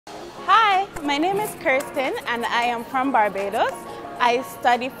My name is Kirsten and I am from Barbados. I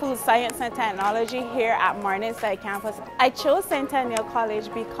study food science and technology here at Morningside Campus. I chose Centennial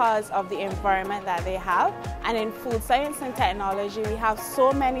College because of the environment that they have. And in food science and technology, we have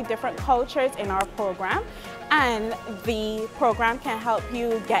so many different cultures in our program. And the program can help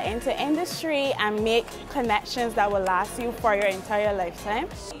you get into industry and make connections that will last you for your entire lifetime.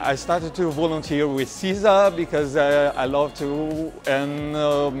 I started to volunteer with CISA because I love to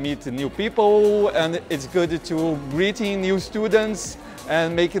meet new people, and it's good to greeting new students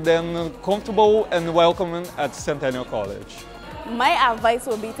and make them comfortable and welcome at Centennial College. My advice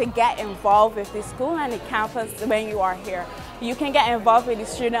would be to get involved with the school and the campus when you are here. You can get involved with the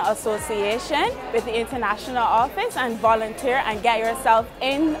Student Association, with the International Office, and volunteer and get yourself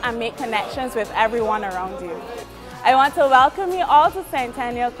in and make connections with everyone around you. I want to welcome you all to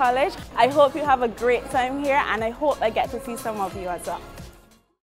Centennial College. I hope you have a great time here, and I hope I get to see some of you as well.